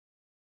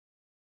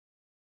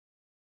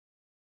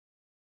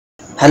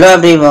Hello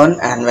everyone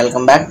and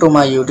welcome back to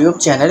my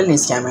YouTube channel in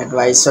Scam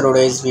Advice. So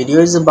today's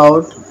video is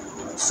about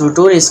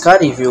Futuriska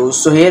Reviews.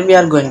 So here we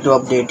are going to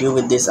update you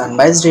with this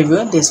unbiased review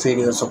in this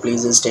video. So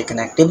please stay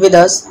connected with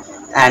us.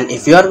 And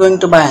if you are going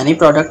to buy any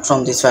product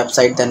from this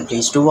website, then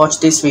please do watch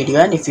this video.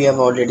 And if you have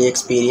already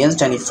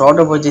experienced any fraud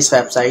over this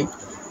website,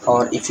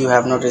 or if you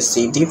have not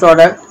received the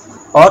product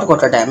or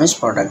got a damaged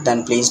product,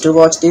 then please do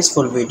watch this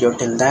full video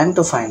till then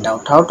to find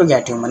out how to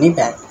get your money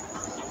back.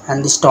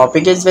 And this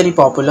topic is very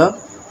popular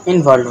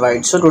in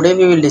worldwide. So today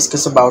we will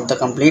discuss about the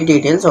complete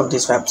details of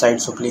this website.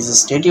 So please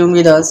stay tuned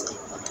with us.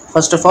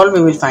 First of all, we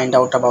will find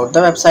out about the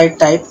website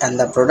type and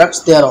the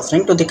products they are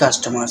offering to the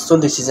customers. So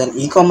this is an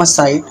e-commerce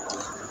site,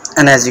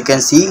 and as you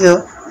can see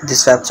here,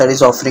 this website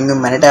is offering you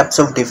many types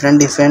of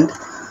different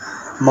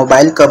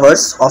mobile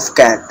covers of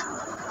cat,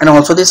 and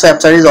also this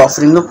website is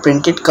offering you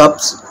printed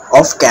cups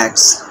of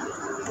cats.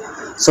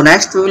 So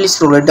next we will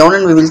scroll it down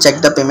and we will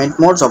check the payment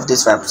modes of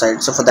this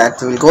website. So for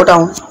that we will go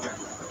down.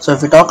 So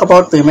if we talk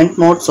about payment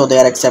mode, so they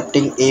are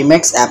accepting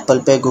Amex,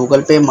 Apple Pay,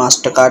 Google Pay,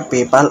 Mastercard,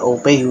 PayPal,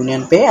 OPay,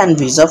 Union Pay and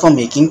Visa for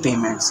making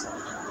payments.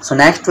 So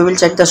next we will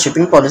check the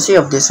shipping policy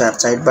of this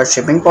website, but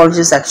shipping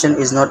policy section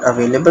is not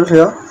available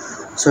here.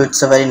 So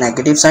it's a very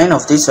negative sign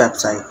of this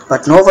website,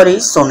 but no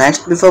worries. So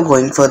next, before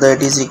going further,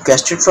 it is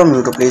requested from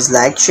you to please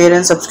like, share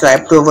and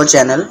subscribe to our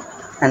channel,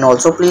 and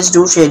also please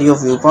do share your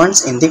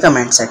viewpoints in the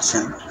comment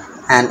section.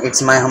 And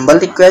it's my humble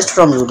request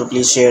from you to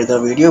please share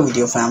the video with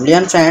your family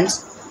and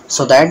friends,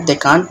 so that they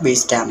can't be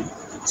scammed.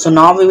 So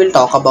now we will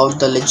talk about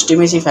the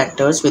legitimacy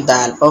factors, with the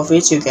help of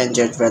which you can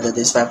judge whether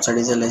this website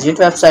is a legit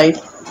website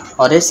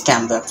or a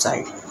scam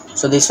website.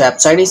 So this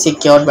website is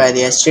secured by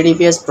the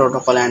HTTPS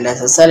protocol and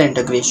SSL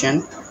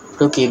integration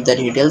to keep the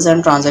details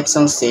and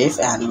transactions safe,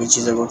 and which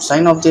is a good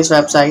sign of this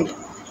website.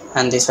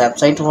 And this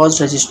website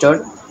was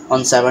registered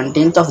on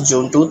 17th of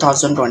June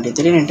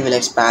 2023 and it will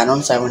expire on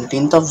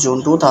 17th of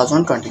June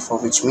 2024,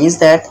 which means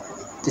that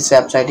this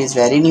website is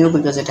very new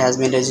because it has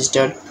been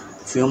registered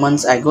few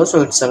months ago.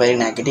 So it's a very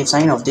negative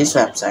sign of this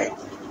website,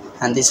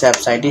 and this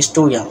website is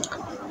too young.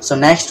 So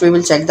next we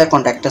will check the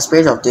contact us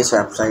page of this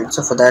website.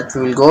 So for that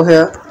we will go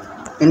here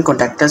in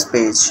contact us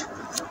page.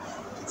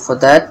 For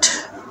that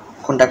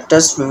contact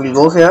us, we will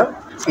go here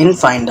in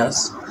find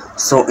us.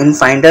 So in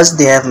find us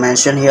they have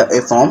mentioned here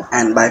a form,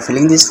 and by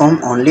filling this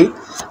form only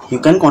you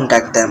can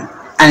contact them.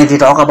 And if we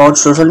talk about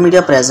social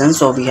media presence,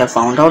 so we have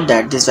found out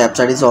that this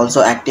website is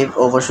also active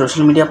over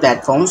social media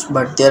platforms,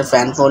 but their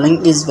fan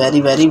following is very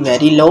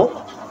low,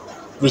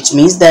 which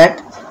means that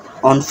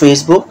on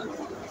Facebook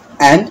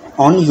and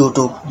on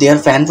YouTube their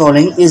fan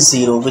following is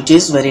 0, which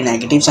is very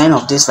negative sign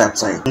of this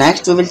website.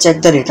 Next we will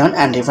check the return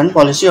and refund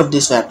policy of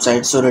this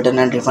website. So return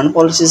and refund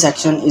policy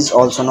section is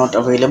also not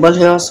available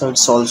here, so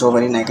it's also a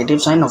very negative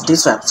sign of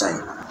this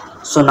website.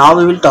 So now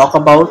we will talk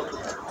about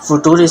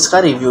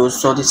Futuriska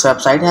Reviews. So this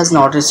website has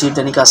not received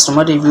any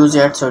customer reviews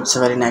yet, so it's a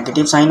very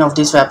negative sign of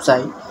this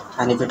website.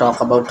 And if we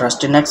talk about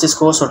trust index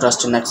score, so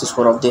trust index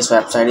score of this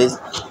website is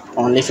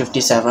only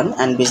 57,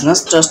 and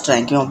business trust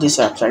ranking of this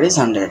website is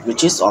 100,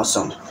 which is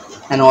awesome.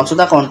 And also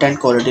the content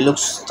quality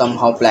looks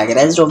somehow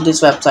plagiarized of this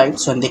website.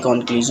 So in the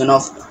conclusion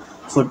of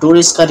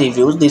Futuriska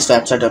Reviews, this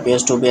website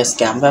appears to be a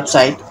scam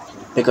website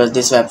because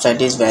this website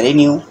is very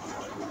new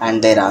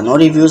and there are no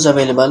reviews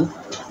available.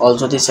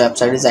 Also this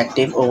website is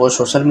active over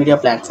social media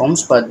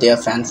platforms, but their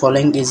fan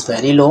following is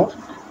very low,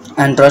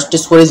 and trust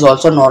score is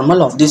also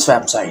normal of this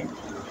website.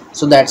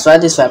 So that's why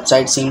this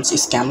website seems a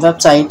scam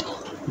website,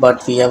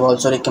 but we have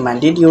also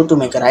recommended you to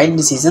make a right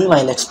decision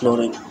while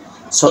exploring.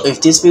 So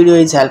if this video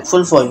is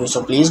helpful for you,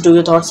 so please do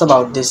your thoughts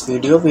about this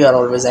video. We are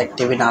always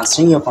active in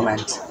answering your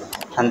comments.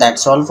 And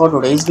that's all for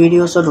today's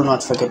video. So do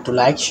not forget to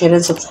like, share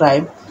and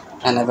subscribe,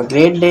 and have a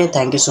great day.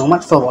 Thank you so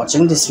much for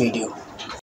watching this video.